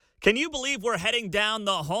Can you believe we're heading down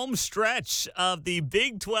the home stretch of the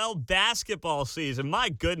Big 12 basketball season? My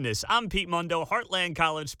goodness. I'm Pete Mundo, Heartland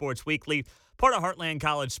College Sports Weekly, part of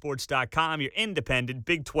HeartlandCollegeSports.com, your independent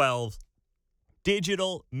Big 12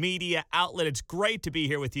 digital media outlet. It's great to be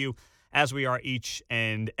here with you as we are each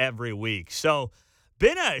and every week. So,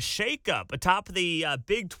 been a shakeup atop the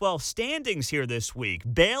Big 12 standings here this week.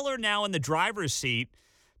 Baylor now in the driver's seat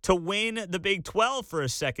to win the Big 12 for a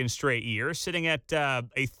second straight year, sitting at a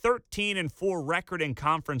 13-4 record in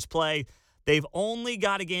conference play. They've only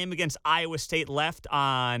got a game against Iowa State left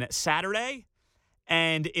on Saturday.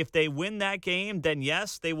 And if they win that game, then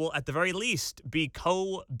yes, they will at the very least be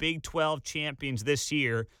co-Big 12 champions this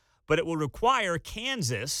year. But it will require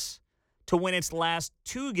Kansas to win its last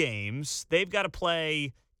two games. They've got to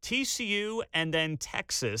play TCU and then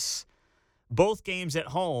Texas, both games at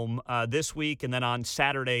home this week and then on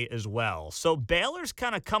Saturday as well. So Baylor's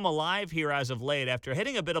kind of come alive here as of late after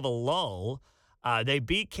hitting a bit of a lull. They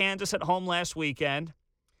beat Kansas at home last weekend,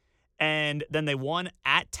 and then they won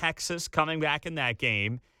at Texas coming back in that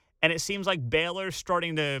game. And it seems like Baylor's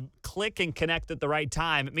starting to click and connect at the right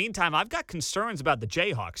time. Meantime, I've got concerns about the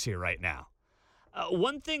Jayhawks here right now.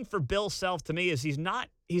 One thing for Bill Self to me is he's not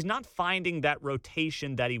finding that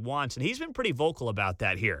rotation that he wants, and he's been pretty vocal about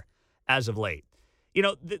that here as of late. You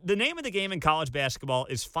know, the name of the game in college basketball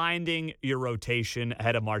is finding your rotation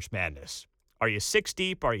ahead of March Madness. Are you 6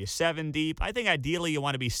 deep? Are you 7 deep? I think ideally you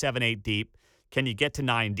want to be 7, 8 deep. Can you get to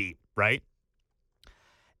 9 deep, right?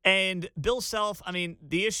 And Bill Self, I mean,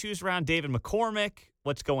 the issues around David McCormick,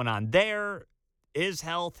 what's going on there, his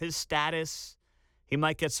health, his status. He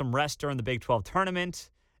might get some rest during the Big 12 tournament.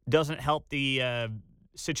 Doesn't help the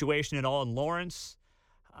situation at all in Lawrence.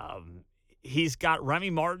 He's got Remy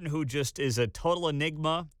Martin, who just is a total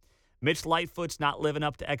enigma. Mitch Lightfoot's not living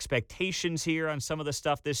up to expectations here on some of the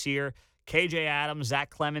stuff this year. KJ Adams, Zach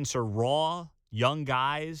Clements are raw, young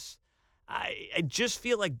guys. I just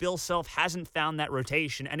feel like Bill Self hasn't found that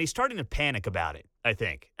rotation, and he's starting to panic about it, I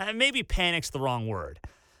think. Maybe panic's the wrong word.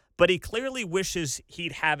 But he clearly wishes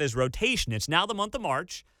he'd have his rotation. It's now the month of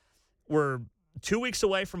March. We're 2 weeks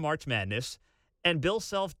away from March Madness, and Bill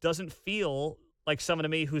Self doesn't feel like someone to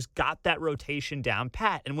me who's got that rotation down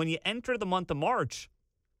pat. And when you enter the month of March,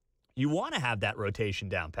 you want to have that rotation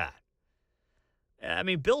down pat. I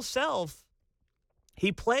mean, Bill Self,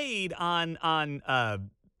 he played on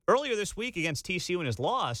earlier this week against TCU in his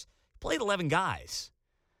loss, played 11 guys.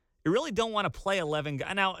 You really don't want to play 11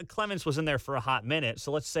 guys. Now, Clemens was in there for a hot minute,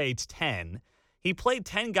 so let's say it's 10. He played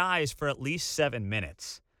 10 guys for at least 7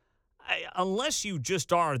 minutes. Unless you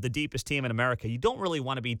just are the deepest team in America, you don't really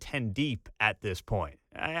want to be 10 deep at this point.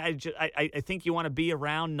 I think you want to be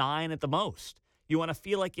around 9 at the most. You want to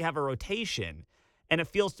feel like you have a rotation, and it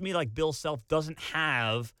feels to me like Bill Self doesn't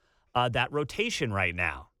have that rotation right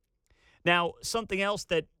now. Now, something else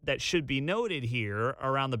that should be noted here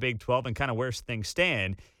around the Big 12 and kind of where things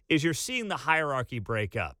stand is you're seeing the hierarchy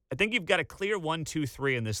break up. I think you've got a clear 1, 2,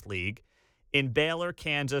 3 in this league. In Baylor,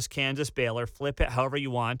 Kansas, Baylor, flip it however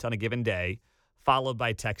you want on a given day, followed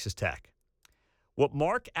by Texas Tech. What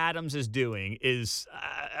Mark Adams is doing is,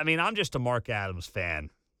 I'm just a Mark Adams fan.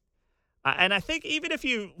 And I think even if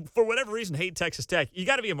you, for whatever reason, hate Texas Tech, you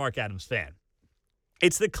got to be a Mark Adams fan.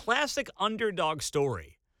 It's the classic underdog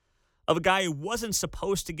story of a guy who wasn't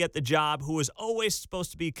supposed to get the job, who was always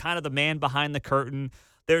supposed to be kind of the man behind the curtain.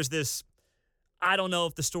 There's this, I don't know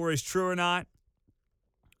if the story is true or not,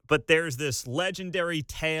 but there's this legendary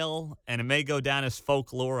tale, and it may go down as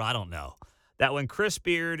folklore, I don't know, that when Chris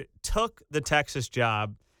Beard took the Texas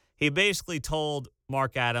job, he basically told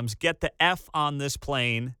Mark Adams, get the F on this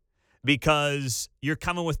plane because you're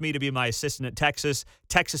coming with me to be my assistant at Texas.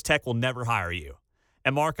 Texas Tech will never hire you.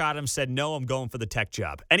 And Mark Adams said, no, I'm going for the Tech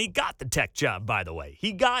job. And he got the Tech job, by the way.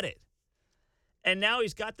 He got it. And now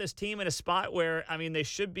he's got this team in a spot where, they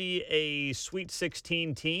should be a Sweet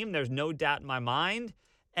 16 team. There's no doubt in my mind.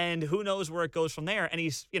 And who knows where it goes from there. And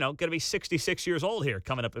he's, going to be 66 years old here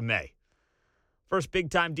coming up in May. First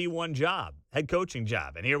big-time D1 job, head coaching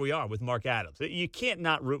job. And here we are with Mark Adams. You can't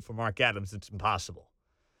not root for Mark Adams. It's impossible.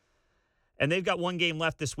 And they've got one game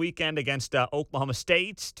left this weekend against Oklahoma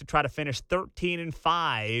State to try to finish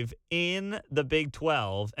 13-5 in the Big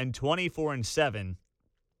 12 and 24-7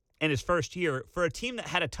 in his first year for a team that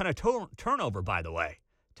had a ton of turnover, by the way.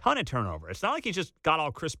 Ton of turnover. It's not like he just got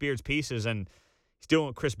all Chris Beard's pieces and he's doing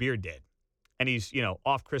what Chris Beard did. And he's,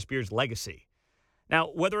 off Chris Beard's legacy. Now,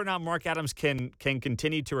 whether or not Mark Adams can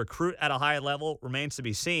continue to recruit at a high level remains to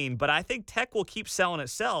be seen, but I think Tech will keep selling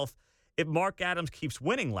itself if Mark Adams keeps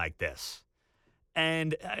winning like this.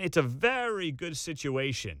 And it's a very good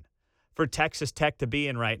situation for Texas Tech to be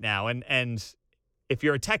in right now. And if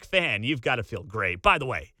you're a Tech fan, you've got to feel great. By the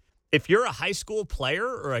way, if you're a high school player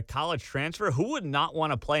or a college transfer, who would not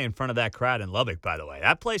want to play in front of that crowd in Lubbock, by the way?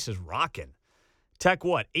 That place is rocking. Tech,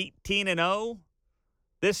 18-0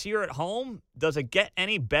 this year at home? Does it get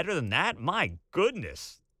any better than that? My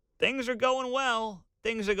goodness. Things are going well.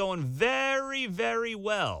 Things are going very, very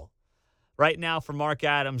well right now for Mark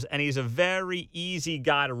Adams, and he's a very easy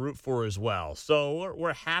guy to root for as well. So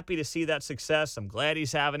we're happy to see that success. I'm glad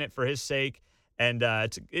he's having it for his sake. And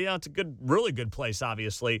it's a good, really good place,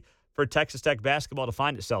 obviously, for Texas Tech basketball to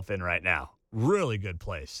find itself in right now. Really good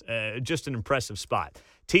place. Just an impressive spot.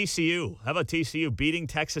 TCU. How about TCU beating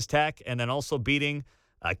Texas Tech and then also beating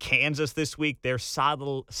Kansas this week? They're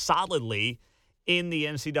solidly in the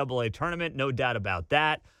NCAA tournament. No doubt about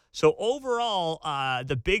that. So overall,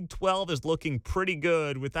 the Big 12 is looking pretty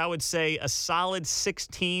good with, I would say, a solid 6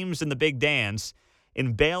 teams in the Big Dance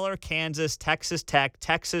in Baylor, Kansas, Texas Tech,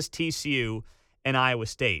 Texas, TCU, and Iowa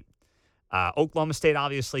State. Oklahoma State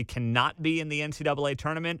obviously cannot be in the NCAA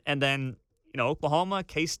tournament. And then, Oklahoma,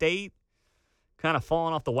 K-State kind of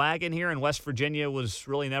falling off the wagon here, and West Virginia was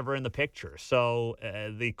really never in the picture. So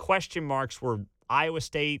the question marks were Iowa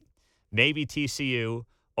State, maybe TCU,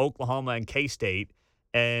 Oklahoma, and K-State.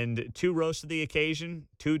 And 2 rose to the occasion,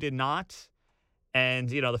 2 did not. And,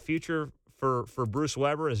 the future for Bruce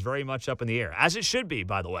Weber is very much up in the air, as it should be,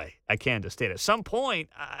 by the way, at Kansas State. At some point,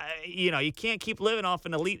 you can't keep living off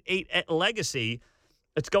an Elite 8 legacy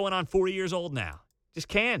that's going on 40 years old now. Just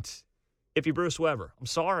can't if you're Bruce Weber. I'm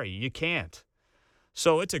sorry, you can't.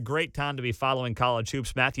 So it's a great time to be following college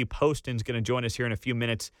hoops. Matthew Poston's going to join us here in a few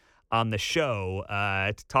minutes on the show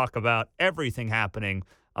to talk about everything happening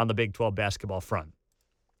on the Big 12 basketball front.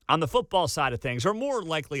 On the football side of things, or more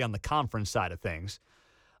likely on the conference side of things,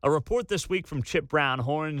 a report this week from Chip Brown,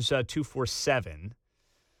 Horns 247,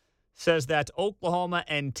 says that Oklahoma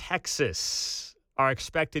and Texas are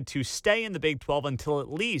expected to stay in the Big 12 until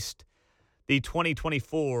at least the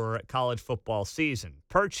 2024 college football season.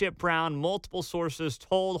 Per Chip Brown, multiple sources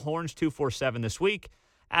told Horns 247 this week,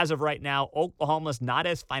 as of right now, Oklahoma's not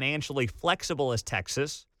as financially flexible as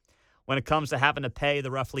Texas when it comes to having to pay the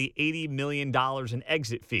roughly $80 million in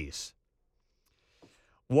exit fees.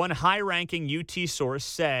 One high-ranking UT source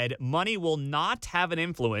said money will not have an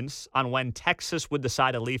influence on when Texas would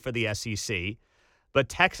decide to leave for the SEC, but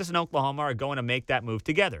Texas and Oklahoma are going to make that move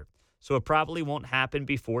together, so it probably won't happen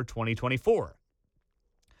before 2024.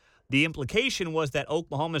 The implication was that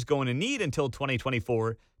Oklahoma is going to need until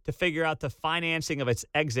 2024 to figure out the financing of its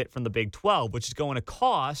exit from the Big 12, which is going to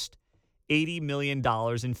cost $80 million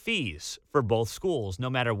in fees for both schools, no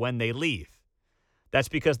matter when they leave. That's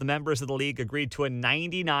because the members of the league agreed to a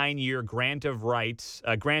 99-year grant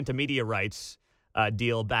of media rights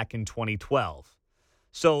deal back in 2012.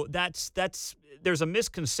 So there's a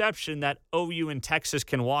misconception that OU and Texas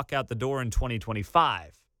can walk out the door in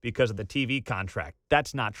 2025 because of the TV contract.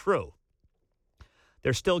 That's not true.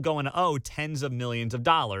 They're still going to owe tens of millions of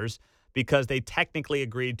dollars because they technically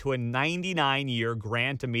agreed to a 99-year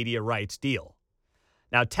grant of media rights deal.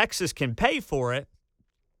 Now, Texas can pay for it,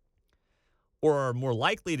 or are more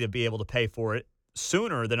likely to be able to pay for it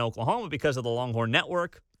sooner than Oklahoma because of the Longhorn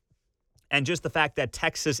Network and just the fact that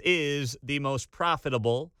Texas is the most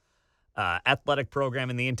profitable athletic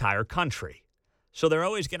program in the entire country. So they're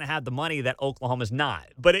always going to have the money that Oklahoma's not.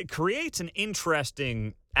 But it creates an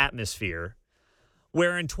interesting atmosphere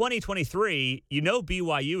where in 2023,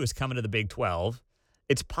 BYU is coming to the Big 12.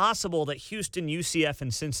 It's possible that Houston, UCF,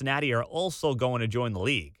 and Cincinnati are also going to join the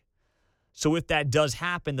league. So if that does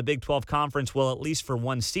happen, the Big 12 Conference will, at least for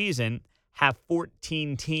one season, have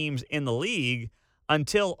 14 teams in the league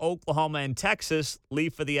until Oklahoma and Texas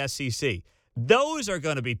leave for the SEC. Those are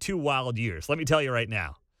going to be 2 wild years. Let me tell you right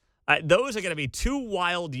now. Those are going to be 2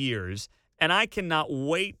 wild years, and I cannot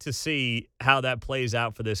wait to see how that plays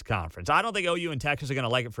out for this conference. I don't think OU and Texas are going to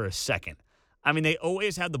like it for a second. I mean, they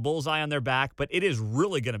always have the bullseye on their back, but it is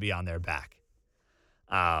really going to be on their back.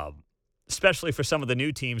 Especially for some of the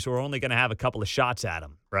new teams who are only going to have a couple of shots at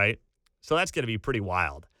them, right? So that's going to be pretty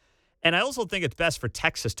wild. And I also think it's best for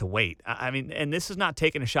Texas to wait. I mean, and this is not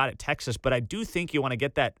taking a shot at Texas, but I do think you want to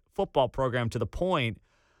get that football program to the point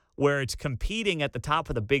where it's competing at the top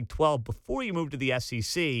of the Big 12 before you move to the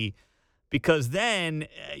SEC, because then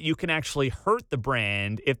you can actually hurt the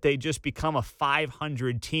brand if they just become a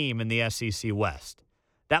 500 team in the SEC West.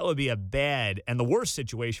 That would be a bad and the worst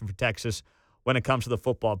situation for Texas when it comes to the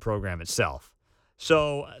football program itself.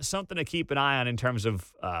 So something to keep an eye on in terms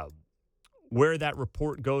of where that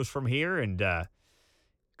report goes from here, and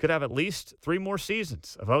could have at least 3 more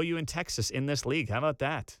seasons of OU and Texas in this league. How about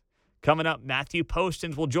that? Coming up, Matthew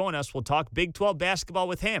Postins will join us. We'll talk Big 12 basketball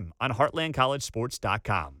with him on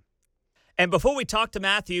HeartlandCollegeSports.com. And before we talk to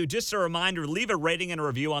Matthew, just a reminder, leave a rating and a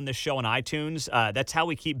review on this show on iTunes. That's how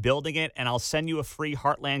we keep building it, and I'll send you a free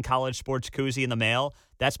Heartland College Sports koozie in the mail.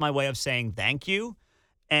 That's my way of saying thank you.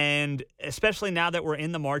 And especially now that we're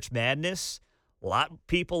in the March Madness, a lot of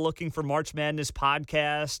people looking for March Madness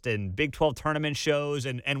podcast and Big 12 tournament shows,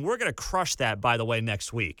 and we're going to crush that, by the way,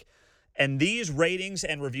 next week. And these ratings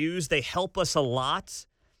and reviews, they help us a lot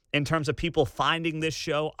in terms of people finding this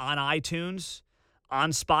show on iTunes,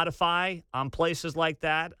 on Spotify, on places like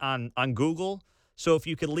that, on Google. So if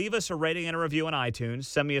you could leave us a rating and a review on iTunes,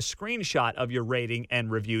 send me a screenshot of your rating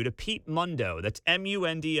and review to Pete Mundo, that's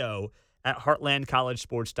MUNDO, at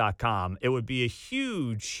HeartlandCollegeSports.com. It would be a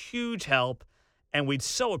huge, huge help, and we'd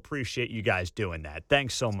so appreciate you guys doing that.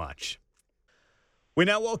 Thanks so much. We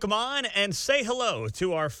now welcome on and say hello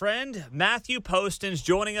to our friend Matthew Postins,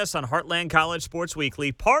 joining us on Heartland College Sports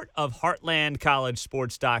Weekly, part of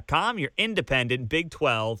HeartlandCollegeSports.com, your independent Big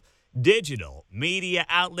 12 digital media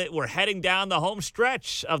outlet. We're heading down the home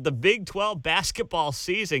stretch of the Big 12 basketball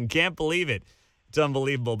season. Can't believe it. It's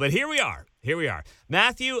unbelievable. But here we are.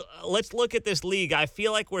 Matthew, let's look at this league. I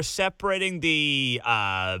feel like we're starting to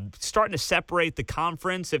separate the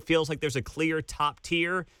conference. It feels like there's a clear top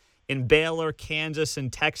tier in Baylor, Kansas,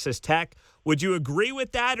 and Texas Tech. Would you agree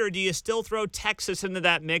with that, or do you still throw Texas into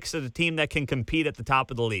that mix as a team that can compete at the top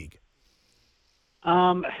of the league?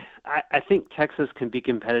 I think Texas can be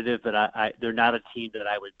competitive, but they're not a team that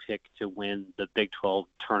I would pick to win the Big 12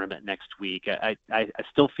 tournament next week. I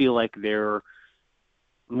still feel like they're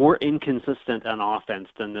more inconsistent on offense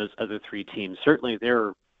than those other three teams. Certainly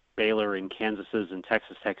they're Baylor and Kansas's and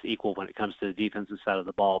Texas Tech's equal when it comes to the defensive side of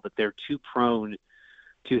the ball, but they're too prone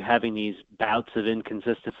to having these bouts of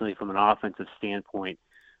inconsistency from an offensive standpoint,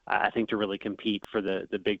 I think, to really compete for the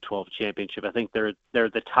Big 12 championship. I think they're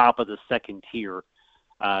the top of the second tier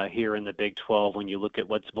here in the Big 12 when you look at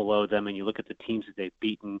what's below them and you look at the teams that they've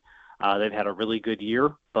beaten. They've had a really good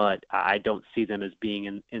year, but I don't see them as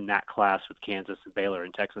being in that class with Kansas and Baylor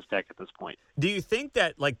and Texas Tech at this point. Do you think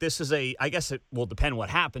that, this is I guess it will depend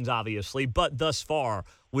what happens, obviously, but thus far,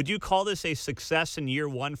 would you call this a success in year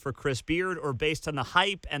one for Chris Beard, or based on the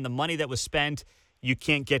hype and the money that was spent, you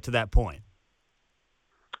can't get to that point?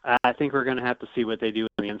 I think we're going to have to see what they do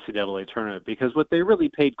in the NCAA tournament, because what they really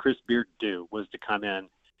paid Chris Beard to do was to come in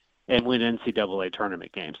and win NCAA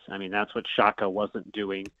tournament games. I mean, that's what Shaka wasn't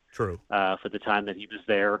doing. True. For the time that he was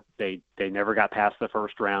there. They never got past the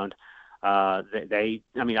first round.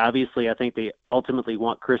 Obviously, I think they ultimately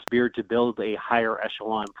want Chris Beard to build a higher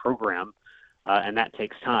echelon program, and that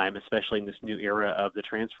takes time, especially in this new era of the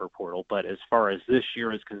transfer portal. But as far as this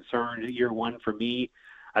year is concerned, year one for me,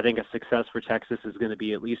 I think a success for Texas is going to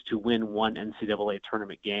be at least to win one NCAA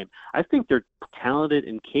tournament game. I think they're talented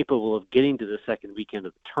and capable of getting to the second weekend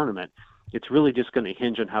of the tournament. It's really just going to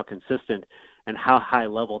hinge on how consistent and how high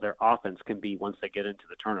level their offense can be once they get into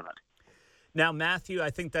the tournament. Now, Matthew,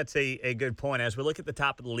 I think that's a good point. As we look at the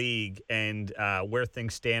top of the league and where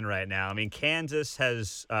things stand right now, I mean, Kansas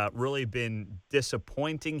has really been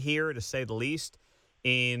disappointing here, to say the least,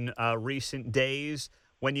 in recent days.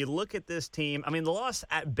 When you look at this team, I mean, the loss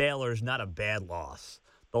at Baylor is not a bad loss.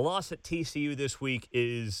 The loss at TCU this week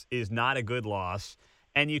is not a good loss.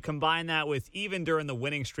 And you combine that with, even during the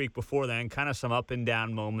winning streak before then, kind of some up and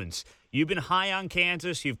down moments. You've been high on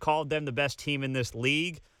Kansas. You've called them the best team in this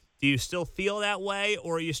league. Do you still feel that way,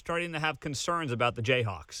 or are you starting to have concerns about the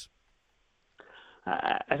Jayhawks?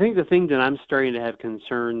 I think the thing that I'm starting to have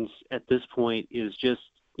concerns at this point is just,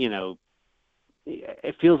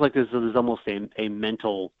 it feels like there's almost a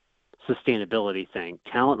mental sustainability thing.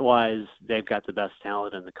 Talent-wise, they've got the best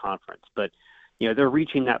talent in the conference, but they're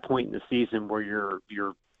reaching that point in the season where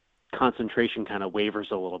your concentration kind of wavers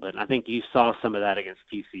a little bit. And I think you saw some of that against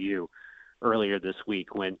TCU earlier this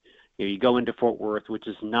week when you go into Fort Worth, which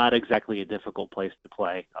is not exactly a difficult place to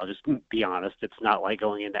play. I'll just be honest. It's not like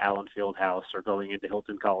going into Allen Fieldhouse or going into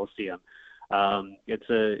Hilton Coliseum.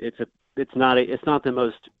 It's not the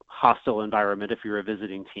most hostile environment if you're a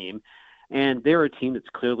visiting team. And they're a team that's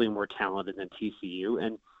clearly more talented than TCU.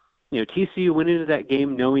 And TCU went into that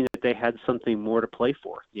game knowing that they had something more to play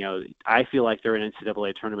for. I feel like they're an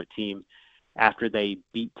NCAA tournament team after they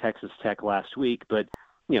beat Texas Tech last week, but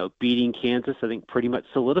beating Kansas, I think, pretty much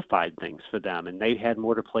solidified things for them, and they had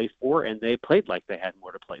more to play for, and they played like they had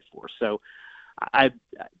more to play for. So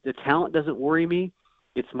the talent doesn't worry me.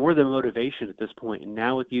 It's more the motivation at this point. And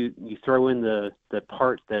now if you throw in the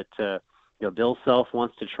part that Bill Self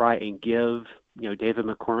wants to try and give David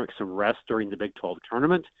McCormick some rest during the Big 12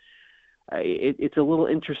 tournament, it's a little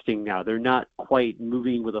interesting now. They're not quite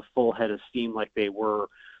moving with a full head of steam like they were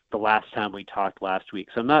the last time we talked last week.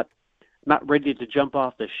 So I'm not ready to jump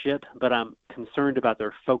off the ship, but I'm concerned about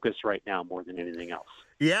their focus right now more than anything else.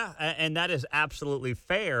 Yeah, and that is absolutely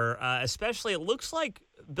fair, especially it looks like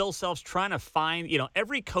Bill Self's trying to find,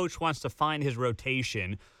 every coach wants to find his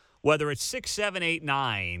rotation, whether it's 6, 7, 8,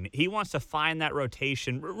 9. He wants to find that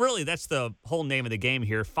rotation. Really, that's the whole name of the game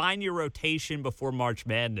here. Find your rotation before March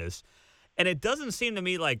Madness. And it doesn't seem to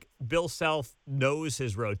me like Bill Self knows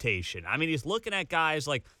his rotation. I mean, he's looking at guys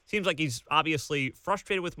seems like he's obviously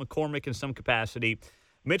frustrated with McCormick in some capacity.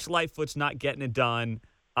 Mitch Lightfoot's not getting it done.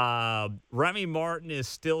 Remy Martin is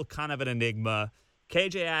still kind of an enigma.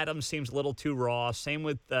 KJ Adams seems a little too raw. Same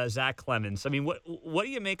with Zach Clemens. I mean, what do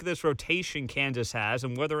you make of this rotation Kansas has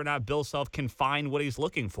and whether or not Bill Self can find what he's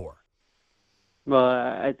looking for? Well,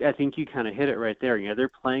 I think you kind of hit it right there. They're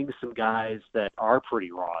playing some guys that are pretty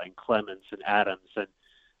raw, and Clemens and Adams,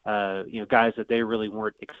 and guys that they really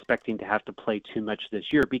weren't expecting to have to play too much this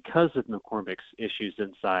year because of McCormick's issues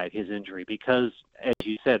inside, his injury. Because, as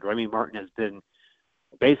you said, Remy Martin has been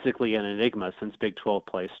basically an enigma since Big 12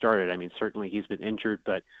 play started. I mean, certainly he's been injured,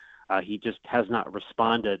 but he just has not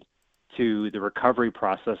responded to the recovery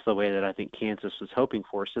process the way that I think Kansas was hoping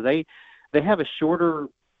for. So they have a shorter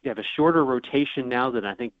rotation now than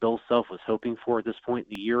I think Bill Self was hoping for at this point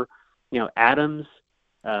in the year. Adams,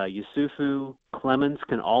 Yusufu, Clemens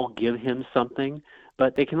can all give him something,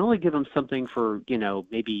 but they can only give him something for,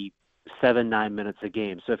 maybe 7-9 minutes a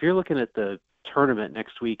game. So if you're looking at the tournament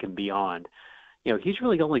next week and beyond, he's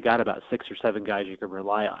really only got about 6 or 7 guys you can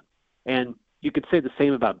rely on. And you could say the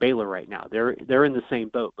same about Baylor right now. They're in the same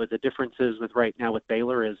boat, but the difference is with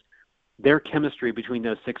Baylor is their chemistry between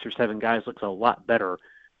those 6 or 7 guys looks a lot better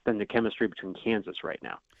than the chemistry between Kansas right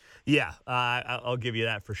now. Yeah, I'll give you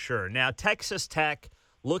that for sure. Now, Texas Tech,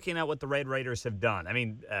 looking at what the Red Raiders have done. I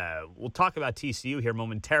mean, we'll talk about TCU here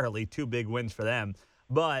momentarily, 2 big wins for them.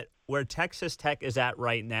 But where Texas Tech is at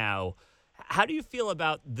right now, how do you feel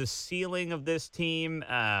about the ceiling of this team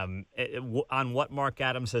on what Mark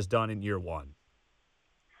Adams has done in year one?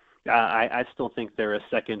 I still think they're a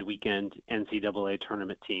second weekend NCAA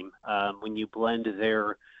tournament team. When you blend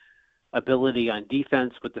their ability on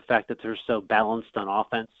defense with the fact that they're so balanced on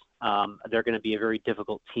offense, they're going to be a very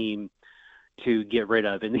difficult team to get rid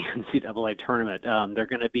of in the NCAA tournament. They're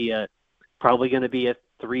going to be probably going to be a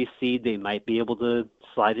 3 seed. They might be able to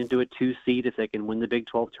slide into a 2 seed if they can win the Big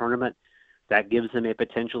 12 tournament. That gives them a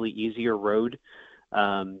potentially easier road.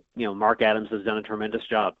 Mark Adams has done a tremendous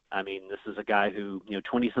job. I mean, this is a guy who,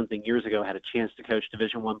 20-something years ago had a chance to coach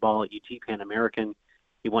Division I ball at UT Pan American.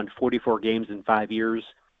 He won 44 games in 5 years.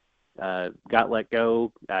 Got let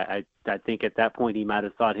go. I think at that point he might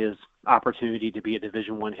have thought his opportunity to be a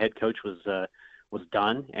Division I head coach was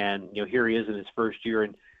done. And here he is in his first year,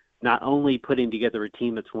 and not only putting together a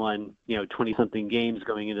team that's won 20-something games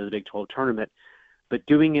going into the Big 12 tournament, but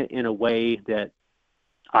doing it in a way that,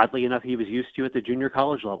 oddly enough, he was used to at the junior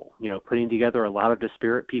college level. Putting together a lot of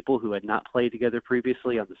disparate people who had not played together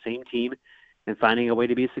previously on the same team, and finding a way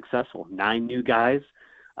to be successful. 9 new guys.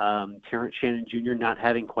 Terrence Shannon Jr. not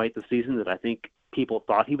having quite the season that I think people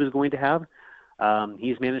thought he was going to have.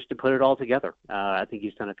 He's managed to put it all together. I think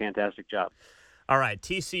he's done a fantastic job. All right,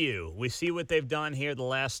 TCU. We see what they've done here the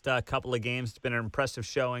last couple of games. It's been an impressive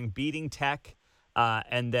showing, beating Tech,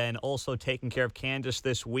 and then also taking care of Kansas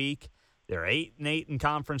this week. They're 8-8 in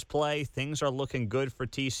conference play. Things are looking good for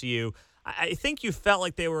TCU. I think you felt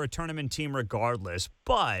like they were a tournament team regardless,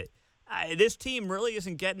 but this team really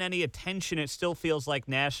isn't getting any attention, it still feels like,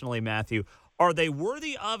 nationally, Matthew. Are they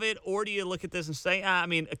worthy of it, or do you look at this and say,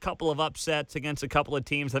 a couple of upsets against a couple of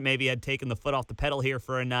teams that maybe had taken the foot off the pedal here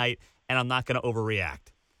for a night, and I'm not going to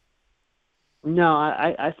overreact? No,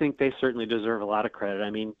 I think they certainly deserve a lot of credit.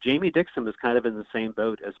 I mean, Jamie Dixon was kind of in the same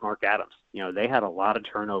boat as Mark Adams. They had a lot of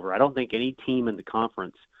turnover. I don't think any team in the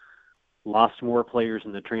conference lost more players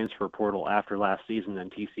in the transfer portal after last season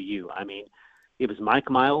than TCU. I mean, it was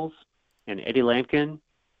Mike Miles and Eddie Lampkin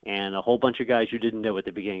and a whole bunch of guys you didn't know at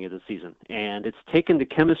the beginning of the season. And it's taken the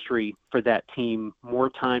chemistry for that team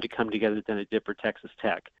more time to come together than it did for Texas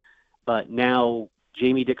Tech. But now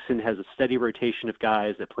Jamie Dixon has a steady rotation of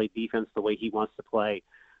guys that play defense the way he wants to play.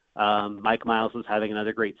 Mike Miles is having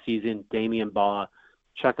another great season. Damian Baugh,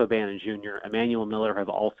 Chuck O'Bannon Jr., Emmanuel Miller have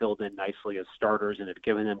all filled in nicely as starters and have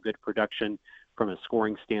given them good production from a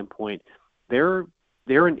scoring standpoint.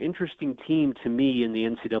 They're an interesting team to me in the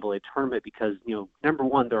NCAA tournament because, number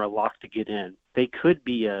one, they're a lock to get in. They could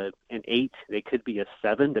be an 8, they could be a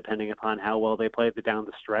 7, depending upon how well they play down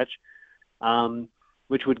the stretch,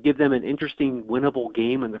 which would give them an interesting winnable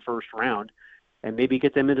game in the first round. and maybe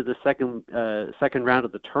get them into the second round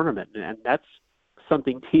of the tournament. And that's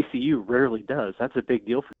something TCU rarely does. That's a big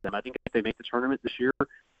deal for them. I think if they make the tournament this year,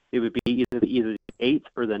 it would be either the eighth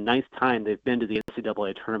or the ninth time they've been to the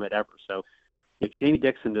NCAA tournament ever. So Jamie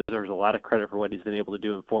Dixon deserves a lot of credit for what he's been able to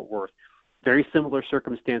do in Fort Worth. Very similar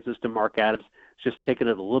circumstances to Mark Adams. It's just taken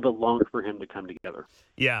it a little bit longer for him to come together.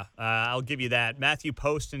 Yeah, I'll give you that. Matthew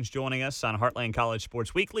Poston's joining us on Heartland College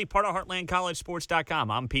Sports Weekly, part of HeartlandCollegeSports.com.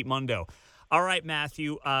 I'm Pete Mundo. All right,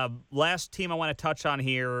 Matthew, last team I want to touch on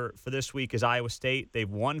here for this week is Iowa State. They've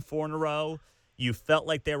won 4 in a row. You felt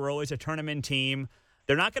like they were always a tournament team.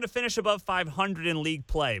 They're not going to finish above 500 in league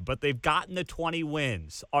play, but they've gotten the 20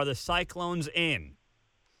 wins. Are the Cyclones in?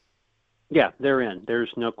 Yeah, they're in.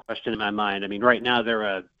 There's no question in my mind. I mean, right now they're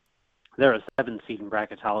a 7 seed in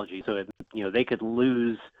bracketology, so they could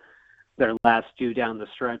lose their last 2 down the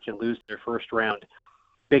stretch and lose their first round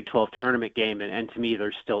Big 12 tournament game, and to me,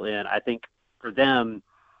 they're still in. I think for them,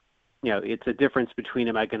 it's a difference between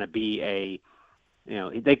am I going to be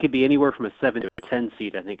they could be anywhere from a 7 to a 10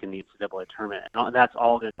 seed, I think, in the NCAA tournament. And that's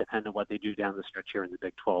all going to depend on what they do down the stretch here in the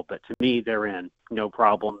Big 12. But to me, they're in. No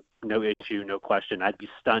problem, no issue, no question. I'd be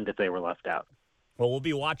stunned if they were left out. Well, we'll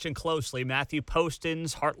be watching closely. Matthew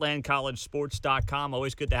Poston's HeartlandCollegeSports.com.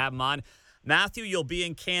 Always good to have him on. Matthew, you'll be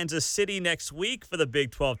in Kansas City next week for the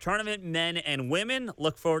Big 12 tournament, men and women.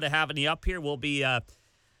 Look forward to having you up here. We'll be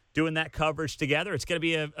doing that coverage together. It's going to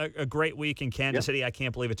be a great week in Kansas City. I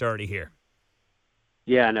can't believe it's already here.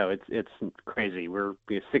 Yeah, no, it's crazy. We're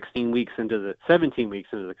 17 weeks into the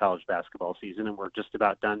college basketball season, and we're just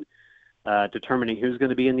about done determining who's going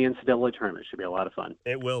to be in the NCAA tournament. Should be a lot of fun.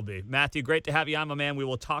 It will be. Matthew, great to have you on, my man. We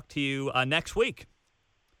will talk to you next week.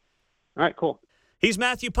 All right, cool. He's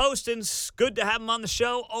Matthew Postons. Good to have him on the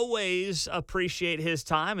show. Always appreciate his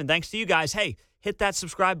time. And thanks to you guys. Hey, hit that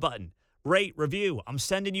subscribe button. Rate, review. I'm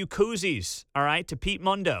sending you koozies, all right, to Pete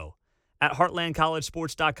Mundo at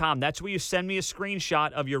HeartlandCollegeSports.com. That's where you send me a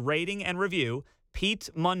screenshot of your rating and review.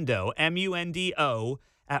 Pete Mundo, Mundo,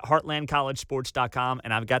 at HeartlandCollegeSports.com.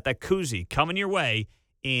 And I've got that koozie coming your way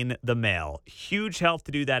in the mail. Huge help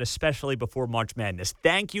to do that, especially before March Madness.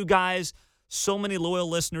 Thank you, guys. So many loyal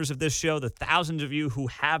listeners of this show, the thousands of you who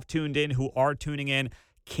have tuned in, who are tuning in.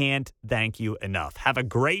 Can't thank you enough. Have a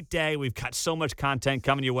great day. We've got so much content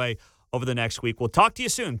coming your way over the next week. We'll talk to you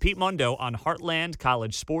soon. Pete Mundo on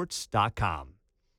HeartlandCollegeSports.com.